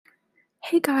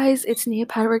Hey guys, it's Nia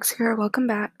Patrick's here. Welcome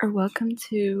back, or welcome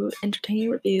to Entertaining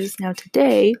Reviews. Now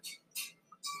today,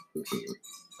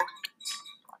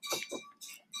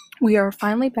 we are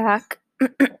finally back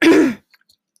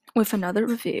with another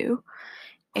review,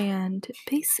 and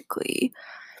basically,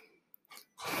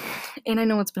 and I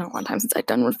know it's been a long time since I've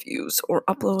done reviews or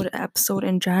upload an episode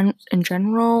in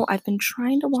general. I've been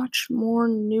trying to watch more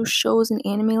new shows and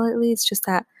anime lately. It's just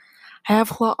that I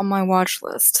have a lot on my watch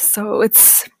list, so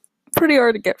it's pretty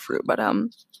hard to get through. But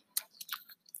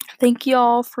thank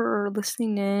y'all for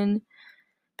listening in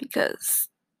because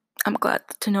I'm glad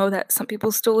to know that some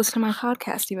people still listen to my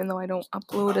podcast, even though I don't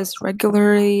upload as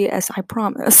regularly as I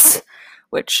promise.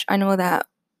 Which I know that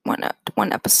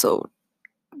one episode,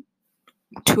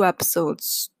 two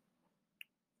episodes,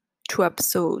 two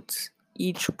episodes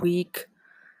each week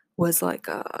was like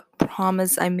a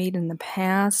promise I made in the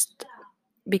past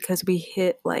because we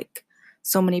hit like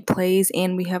so many plays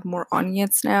and we have more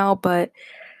audience now, but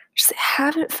just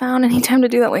haven't found any time to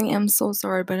do that. Like, I'm so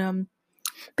sorry, but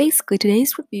basically,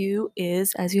 today's review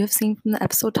is, as you have seen from the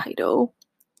episode title,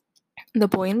 The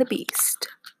Boy and the Beast,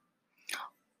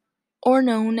 or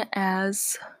known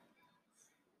as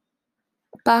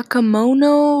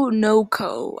Bakemono no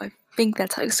Ko. I think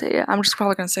that's how you say it. I'm just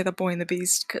probably going to say The Boy and the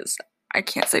Beast because I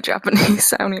can't say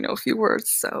Japanese. I only know a few words,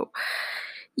 so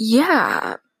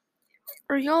yeah.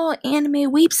 For y'all anime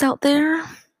weeps out there,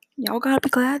 y'all gotta be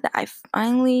glad that I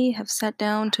finally have sat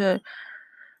down to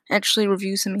actually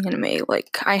review some anime.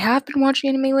 Like, I have been watching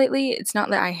anime lately. It's not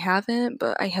that I haven't,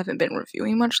 but I haven't been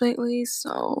reviewing much lately,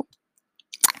 so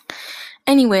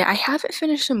anyway, I haven't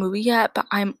finished the movie yet, but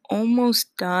I'm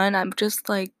almost done. I'm just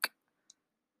like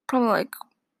probably like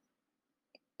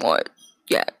what?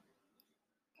 Yeah.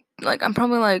 Like I'm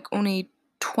probably like only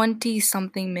 20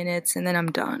 something minutes and then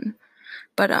I'm done.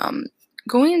 But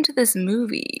going into this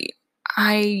movie,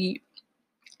 I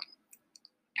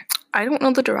I don't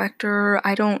know the director.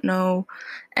 I don't know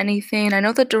anything. I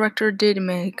know the director did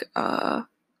make what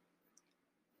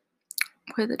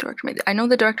did the director make? I know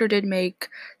the director did make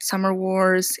Summer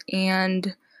Wars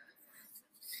and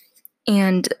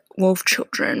Wolf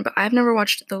Children, but I've never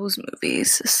watched those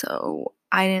movies, so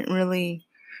I didn't really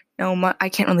know much. I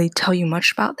can't really tell you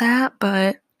much about that,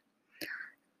 but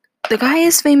the guy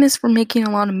is famous for making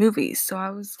a lot of movies, so I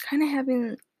was kind of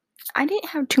having. I didn't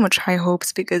have too much high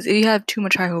hopes because if you have too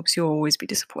much high hopes, you'll always be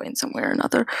disappointed somewhere or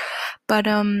another. But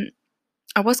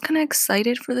I was kind of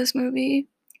excited for this movie,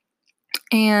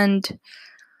 and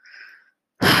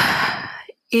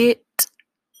it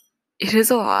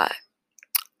is a lot.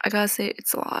 I gotta say,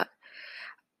 it's a lot.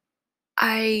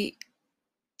 I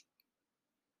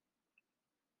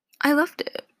I loved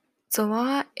it. It's a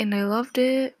lot, and I loved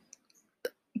it,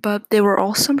 but there were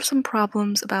also some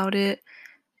problems about it,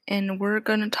 and we're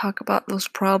gonna talk about those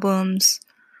problems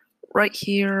right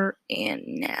here and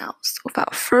now. So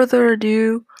without further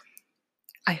ado,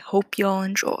 I hope y'all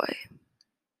enjoy.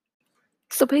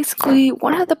 So basically,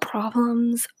 one of the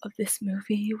problems of this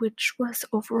movie, which was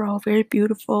overall very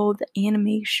beautiful, the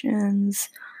animations,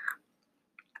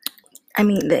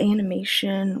 the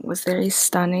animation was very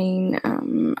stunning.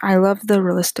 I love the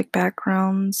realistic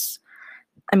backgrounds.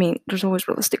 There's always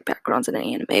realistic backgrounds in an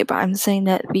anime, but I'm saying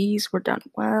that these were done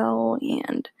well,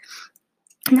 and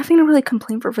nothing to really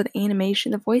complain for the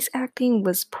animation. The voice acting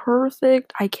was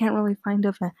perfect. I can't really find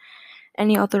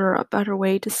any other better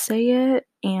way to say it,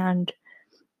 and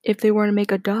if they were to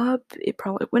make a dub, it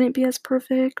probably wouldn't be as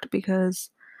perfect because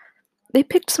they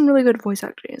picked some really good voice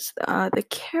actors. The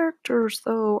characters,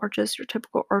 though, are just your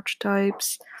typical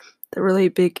archetypes. The really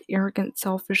big, arrogant,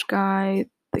 selfish guy,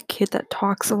 the kid that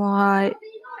talks a lot,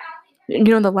 the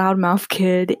loudmouth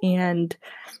kid, and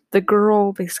the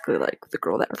girl, basically, like, the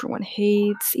girl that everyone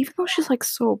hates, even though she's, like,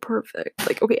 so perfect.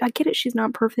 Like, okay, I get it, she's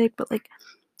not perfect, but, like,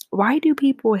 why do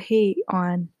people hate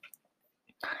on.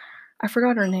 I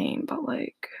forgot her name, but,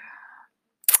 like,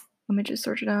 let me just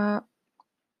search it up.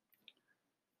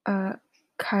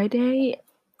 Kaede,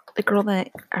 the girl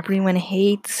that everyone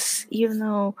hates, even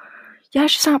though, yeah,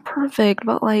 she's not perfect,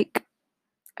 but like,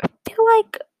 I feel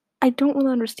like I don't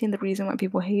really understand the reason why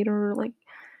people hate her. Like,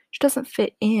 she doesn't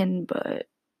fit in, but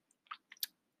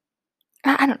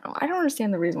I don't know. I don't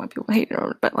understand the reason why people hate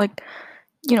her, but like,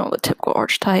 the typical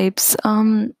archetypes.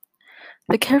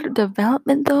 The character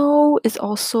development though is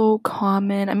also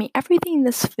common. Everything in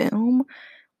this film,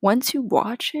 once you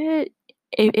watch it,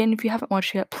 and if you haven't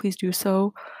watched it yet, please do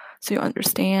so you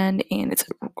understand. And it's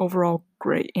an overall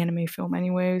great anime film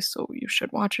anyway, so you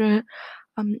should watch it.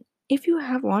 If you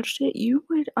have watched it, you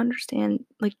would understand,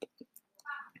 like,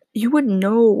 you would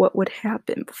know what would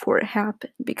happen before it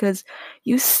happened because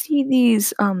you see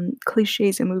these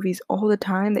cliches in movies all the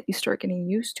time that you start getting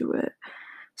used to it.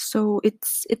 So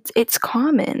it's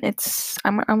common.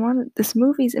 I want this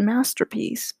movie's a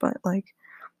masterpiece, but like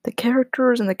the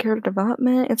characters and the character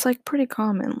development, it's like pretty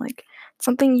common. Like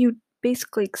something you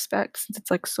basically expect since it's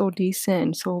like so decent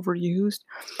and so overused.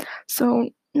 So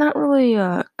not really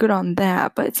good on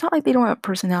that, but it's not like they don't have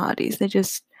personalities.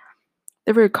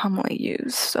 They're very commonly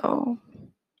used. So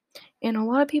and a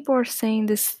lot of people are saying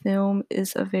this film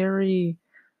is a very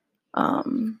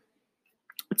um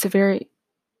it's a very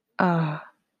uh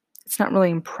it's not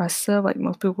really impressive. Like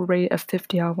most people rate it a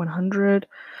 50 out of 100.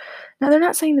 Now they're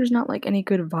not saying there's not like any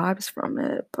good vibes from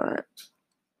it, but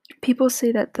people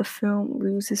say that the film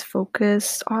loses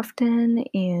focus often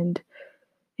and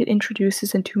it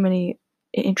introduces to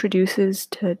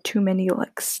too many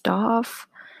like stuff,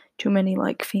 too many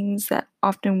like things that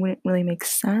often wouldn't really make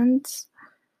sense.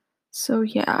 So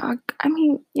yeah, I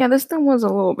mean, yeah, this thing was a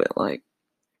little bit like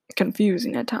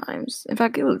confusing at times. In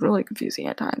fact, it was really confusing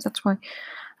at times. That's why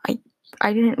I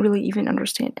I didn't really even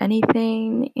understand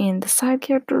anything, and the side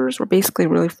characters were basically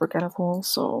really forgettable.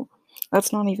 So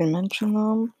let's not even mention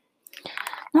them.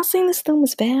 Not saying this film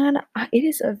is bad. It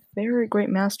is a very great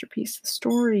masterpiece. The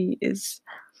story is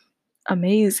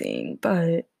amazing,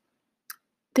 but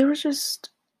there was just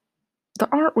the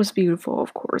art was beautiful.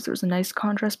 Of course, there was a nice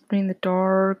contrast between the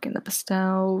dark and the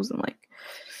pastels and like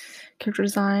character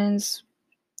designs.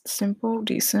 Simple,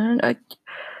 decent.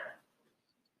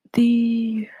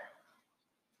 The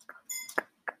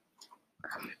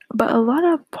But a lot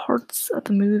of parts of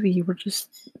the movie were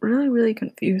just really, really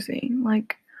confusing.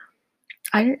 Like,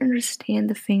 I didn't understand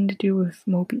the thing to do with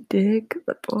Moby Dick,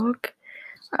 the book.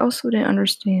 I also didn't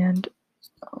understand.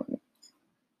 Um,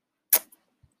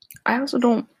 I also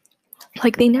don't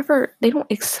like. They don't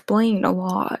explain a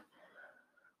lot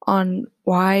on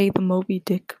why the Moby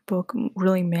Dick book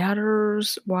really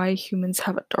matters. Why humans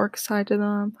have a dark side to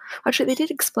them. Actually, they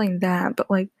did explain that, but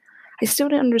like, I still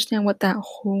didn't understand what that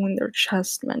hole in their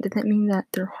chest meant. Did that mean that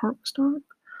their heart was dark,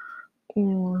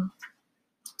 or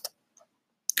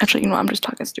actually, I'm just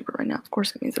talking stupid right now. Of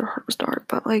course, it means their heart was dark,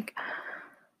 but like,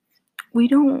 we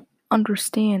don't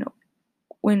understand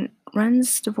when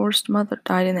Ren's divorced mother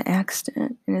died in the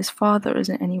accident and his father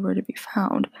isn't anywhere to be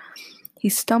found. He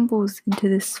stumbles into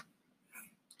this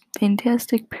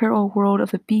fantastic parallel world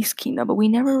of a beast kingdom, but we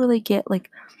never really get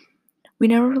like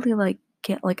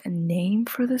a name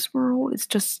for this world. It's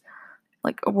just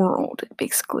like a world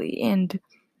basically, and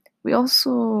we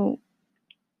also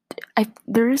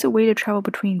there is a way to travel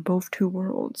between both two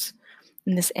worlds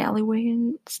in this alleyway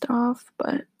and stuff,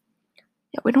 but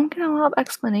yeah, we don't get a lot of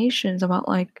explanations about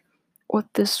like what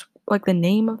this like the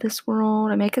name of this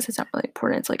world. I mean, I guess it's not really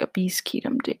important. It's like a beast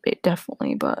kingdom,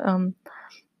 definitely, but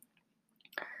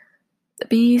the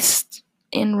beast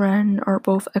and Ren are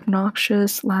both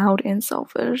obnoxious, loud, and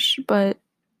selfish, but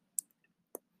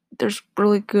there's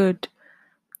really good,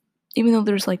 even though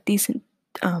there's like decent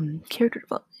character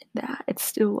development in that, it's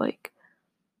still like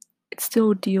it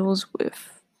still deals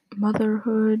with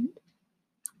motherhood.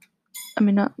 I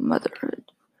mean, not motherhood.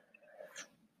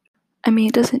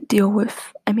 It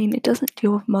doesn't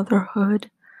deal with motherhood.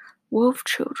 Wolf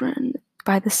Children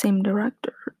by the same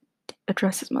director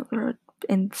addresses motherhood,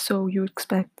 and so you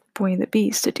expect Boy and the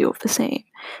Beast to deal with the same.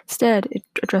 Instead, it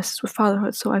addresses with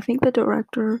fatherhood. So I think the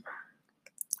director,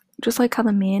 just like how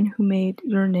the man who made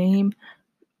Your Name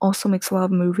also makes a lot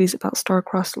of movies about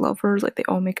star-crossed lovers, like they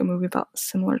all make a movie about a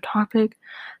similar topic,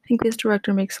 I think this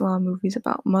director makes a lot of movies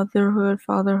about motherhood,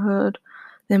 fatherhood,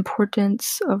 the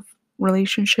importance of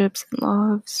relationships and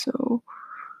love. So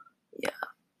yeah,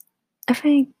 I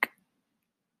think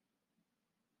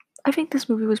I think this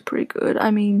movie was pretty good.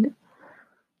 I mean,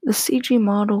 the CG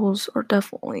models are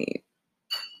definitely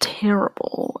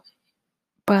terrible,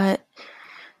 but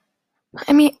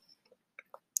I mean,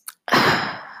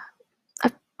 I,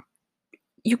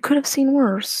 you could have seen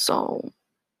worse. So,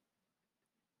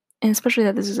 and especially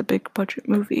that this is a big budget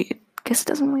movie, I guess it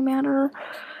doesn't really matter.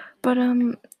 But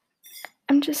I'm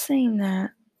just saying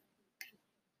that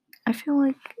I feel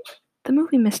like the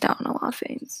movie missed out on a lot of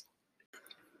things.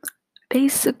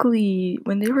 Basically,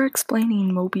 when they were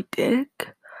explaining Moby Dick,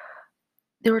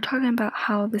 they were talking about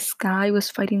how this guy was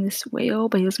fighting this whale,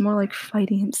 but he was more like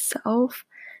fighting himself,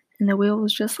 and the whale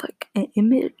was just like an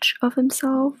image of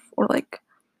himself, or like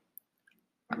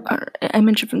an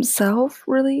image of himself,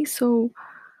 really. So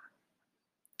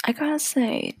I gotta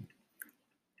say,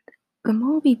 the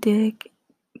Moby Dick,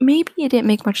 maybe it didn't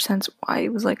make much sense why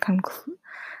it was like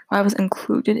why it was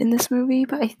included in this movie,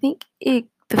 but I think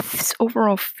the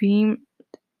overall theme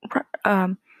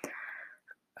um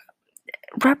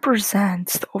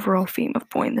represents the overall theme of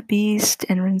Boy and the Beast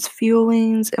and Ren's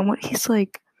feelings and what he's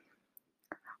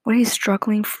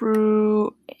struggling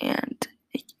through, and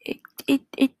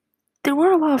it there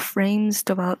were a lot of frames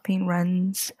developing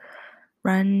Ren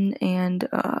and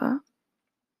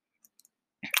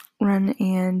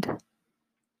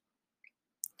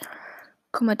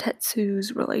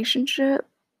Komatetsu's relationship,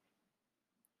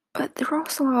 but there were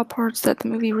also a lot of parts that the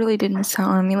movie really didn't miss out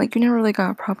on. I mean, like, you never really got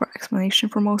a proper explanation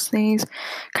for most things.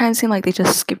 Kind of seemed like they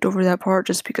just skipped over that part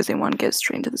just because they want to get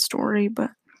straight into the story, but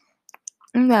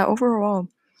yeah, overall,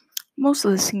 most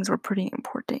of the scenes were pretty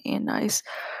important and nice.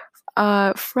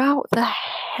 Throughout the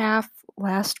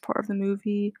last part of the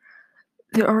movie,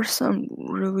 there are some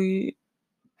really,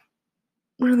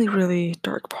 really, really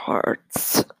dark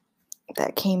parts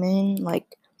that came in. Like,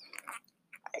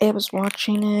 I was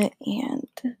watching it, and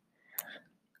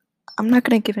I'm not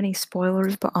gonna give any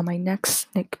spoilers, but on my next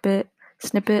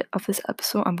snippet of this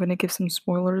episode, I'm gonna give some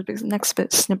spoilers because the next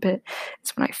snippet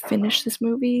is when I finish this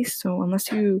movie. So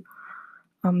unless you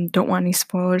don't want any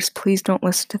spoilers, please don't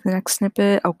listen to the next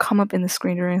snippet. I'll come up in the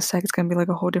screen during a sec. It's gonna be like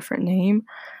a whole different name.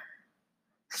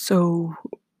 So,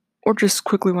 or just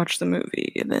quickly watch the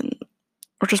movie and then,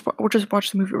 or just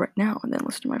watch the movie right now and then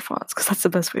listen to my thoughts, because that's the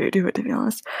best way to do it, to be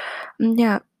honest.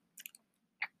 Yeah.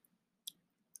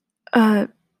 The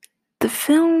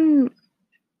film,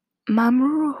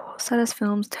 Mamoru Hosoda's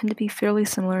films tend to be fairly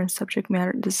similar in subject matter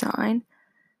and design,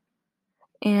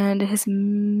 and his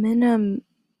minimalistic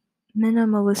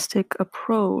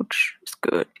approach is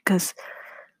good because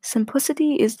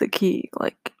simplicity is the key.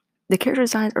 Like, the character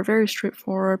designs are very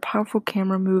straightforward, powerful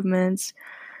camera movements,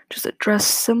 just address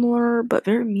similar but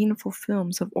very meaningful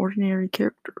films of ordinary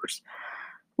characters,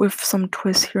 with some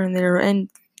twists here and there, and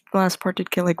the last part did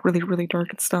get like really, really dark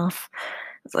and stuff.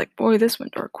 It's like, boy, this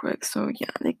went dark quick. So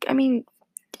yeah, I mean,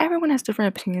 everyone has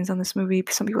different opinions on this movie.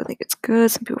 Some people think it's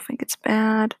good, some people think it's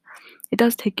bad. It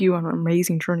does take you on an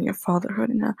amazing journey of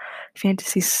fatherhood in a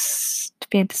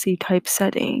fantasy type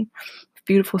setting, with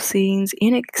beautiful scenes,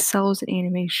 and it excels in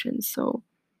animation. So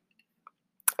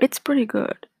it's pretty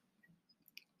good.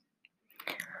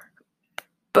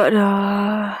 But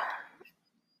other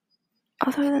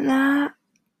than that,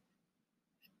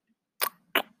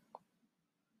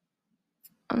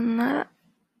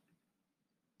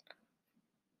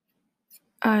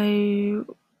 I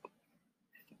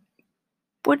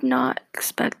would not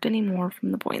expect any more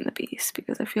from The Boy and the Beast,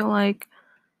 because I feel like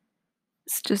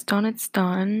it's just done, it's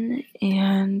done,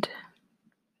 and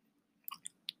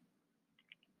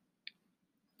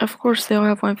of course they all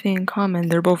have one thing in common: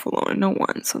 they're both alone and no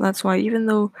one. So that's why, even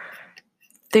though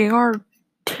they are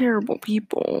terrible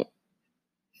people,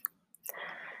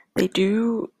 they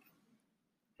do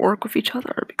work with each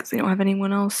other because they don't have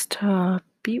anyone else to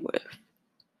be with.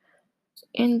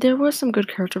 And there was some good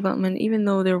character development, even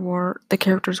though the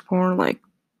characters were like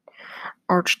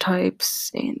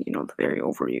archetypes and, the very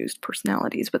overused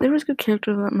personalities. But there was good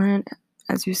character development,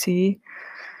 as you see.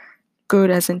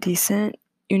 Good as in decent.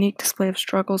 Unique display of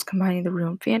struggles combining the real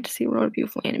and fantasy world,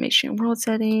 beautiful animation and world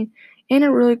setting, and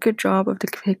a really good job of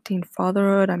depicting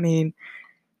fatherhood. I mean,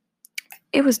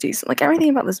 it was decent. Like, everything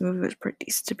about this movie was pretty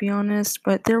decent, to be honest,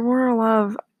 but there were a lot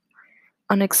of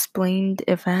unexplained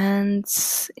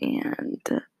events, and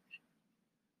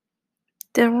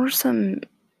there were some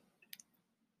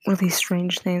really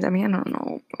strange things. I mean, I don't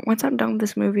know. Once I'm done with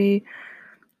this movie,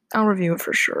 I'll review it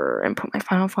for sure and put my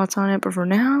final thoughts on it, but for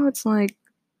now, it's like,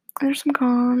 there's some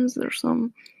cons, there's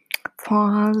some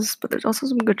flaws, but there's also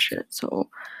some good shit, so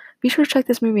be sure to check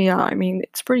this movie out. I mean,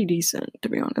 it's pretty decent, to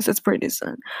be honest. It's pretty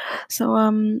decent. So,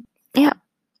 yeah.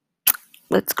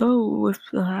 Let's go with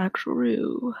the actual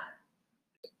review.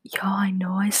 Y'all, I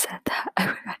know I said that I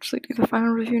would actually do the final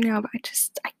review now, but I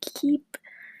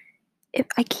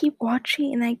keep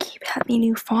watching and I keep having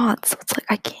new thoughts, so it's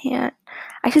like,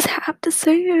 I just have to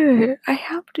say it. I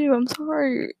have to, I'm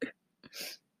sorry.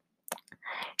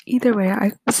 Either way,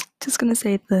 I was just gonna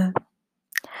say the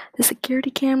security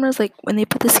cameras, like, when they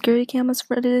put the security cameras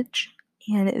footage,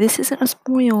 and this isn't a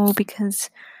spoil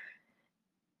because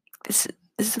this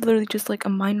is literally just like a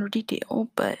minor detail,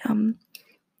 but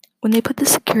when they put the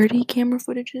security camera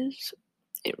footages,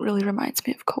 it really reminds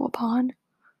me of Koopon.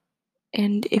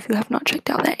 And if you have not checked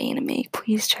out that anime,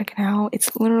 please check it out.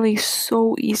 It's literally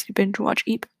so easy to binge watch.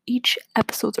 Each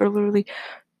episodes are literally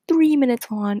 3 minutes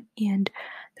long, and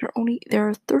there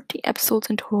are 13 episodes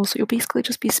in total, so you'll basically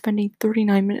just be spending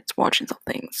 39 minutes watching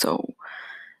something. So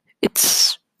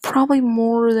it's probably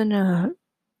more than a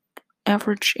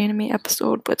average anime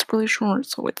episode, but it's really short,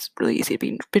 so it's really easy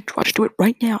to binge watch. Do it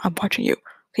right now. I'm watching you.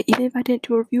 Okay, even if I didn't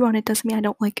do a review on it, doesn't mean I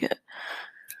don't like it.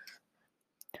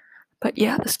 But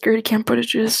yeah, the security cam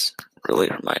footages really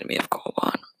reminded me of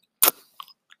Koban.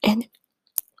 And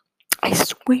I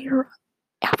swear,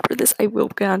 after this, I will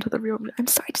get onto the real. I'm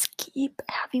sorry, I just keep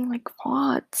having like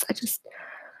thoughts.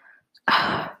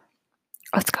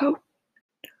 Let's go.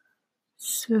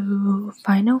 So,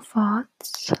 final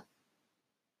thoughts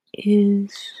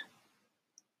is.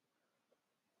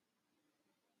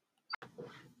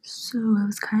 So, I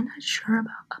was kind of unsure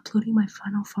about uploading my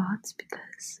final thoughts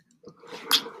because,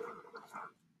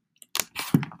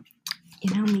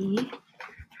 you know me,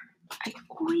 I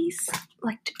always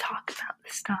like to talk about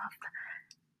this stuff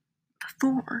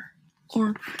before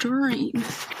or during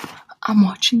I'm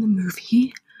watching the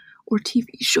movie or TV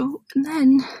show, and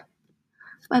then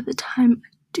by the time I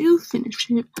do finish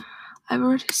it, I've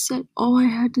already said all I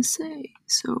had to say,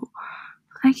 so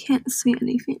I can't say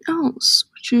anything else,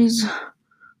 which is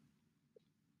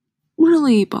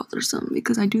really bothersome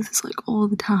because I do this like all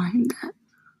the time.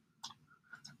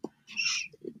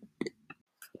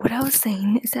 What I was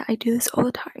saying is that I do this all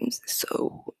the time,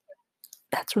 so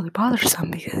that's really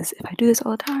bothersome because if I do this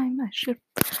all the time, I should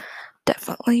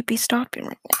definitely be stopping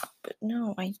right now. But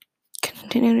no, I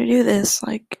continue to do this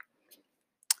like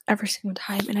every single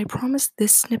time, and I promise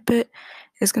this snippet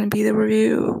is going to be the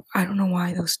review. I don't know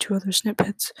why those two other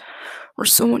snippets were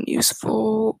so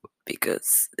unuseful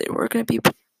because they were going to be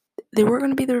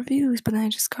the reviews, but then I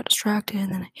just got distracted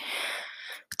and then I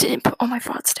didn't put all my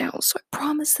thoughts down. So I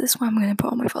promise this one I'm going to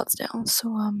put all my thoughts down.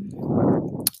 So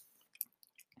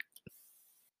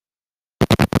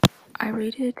I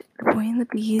rated Boy and the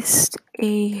Beast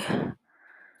a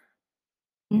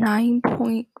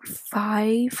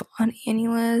 9.5 on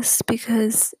AniList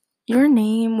because Your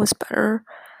Name was better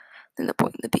than The Boy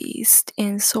and the Beast,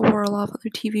 and so were a lot of other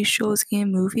TV shows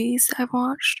and movies I've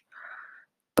watched.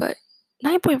 But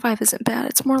 9.5 isn't bad.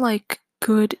 It's more like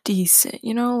good, decent.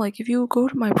 You know, like if you go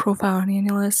to my profile on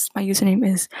AniList, my username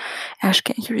is Ash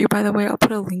Can't Hear You. By the way, I'll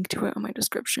put a link to it on my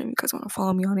description if you guys want to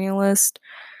follow me on AniList.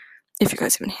 If you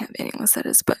guys even have AniList, that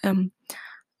is. But on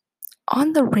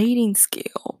the rating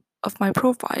scale of my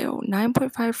profile,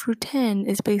 9.5 through 10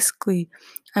 is basically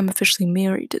I'm officially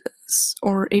married to this,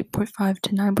 or 8.5 to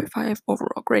 9.5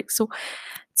 overall grade. So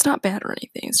it's not bad or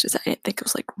anything. It's just I didn't think it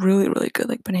was like really, really good,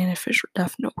 like Banana Fish or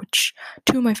Death Note, which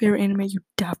two of my favorite anime. You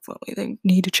definitely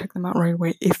need to check them out right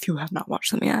away if you have not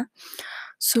watched them yet.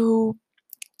 So,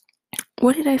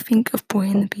 what did I think of Boy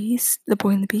and the Beast? The Boy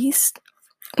and the Beast?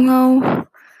 Well,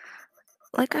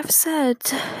 like I've said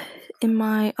in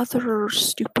my other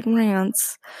stupid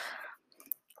rants,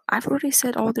 I've already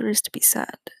said all there is to be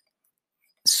said.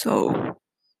 So,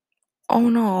 oh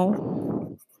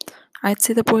no, I'd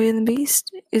say The Boy and the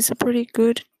Beast is a pretty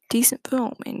good, decent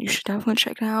film, and you should definitely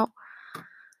check it out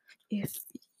if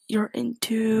you're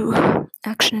into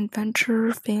action,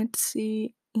 adventure,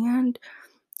 fantasy, and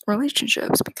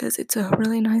relationships, because it's a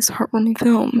really nice, heartwarming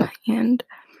film, and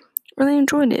really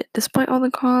enjoyed it. Despite all the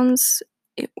cons,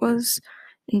 it was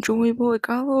enjoyable. It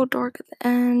got a little dark at the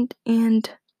end, and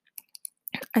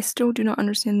I still do not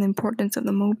understand the importance of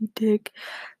the Moby Dick,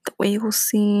 the whale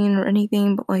scene, or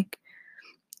anything, but like,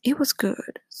 it was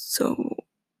good. So,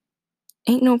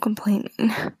 ain't no complaining.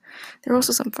 There are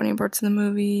also some funny parts in the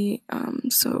movie,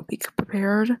 so be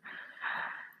prepared.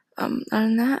 Other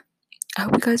than that, I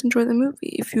hope you guys enjoy the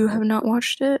movie. If you have not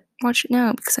watched it, watch it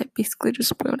now because I basically just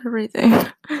spoiled everything.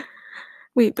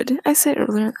 Wait, but didn't I say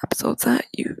earlier in the episodes that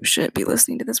you shouldn't be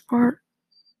listening to this part?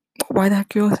 Why the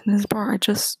heck are you listening to this part?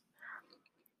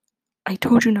 I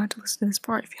told you not to listen to this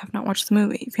part if you have not watched the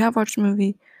movie. If you have watched the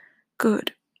movie,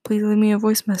 good. Please leave me a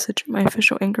voice message on my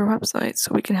official Anchor website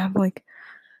so we can have like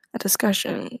a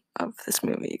discussion of this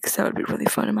movie, because that would be really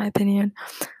fun in my opinion.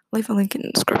 Leave a link in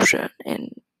the description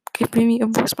and give me a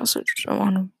voice message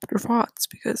on your thoughts,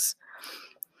 because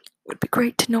it would be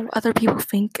great to know what other people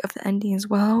think of the ending as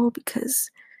well,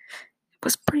 because it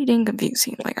was pretty dang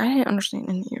confusing. Like, I didn't understand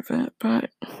any of it,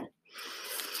 but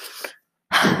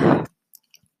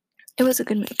it was a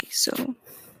good movie, so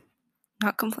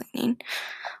not complaining.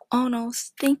 All in all,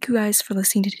 thank you guys for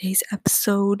listening to today's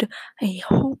episode. I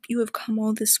hope you have come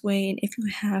all this way, and if you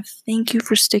have, thank you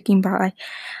for sticking by.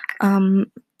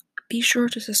 Be sure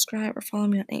to subscribe or follow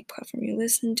me on any platform you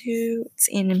listen to.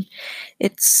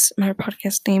 It's my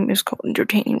podcast name is called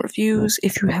Entertaining Reviews,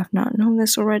 if you have not known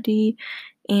this already,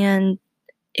 and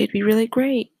it'd be really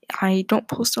great. I don't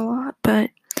post a lot, but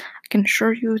I can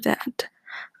assure you that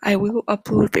I will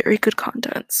upload very good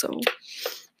content. So,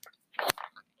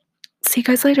 see you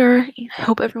guys later. I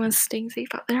hope everyone's staying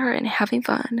safe out there and having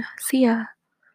fun. See ya.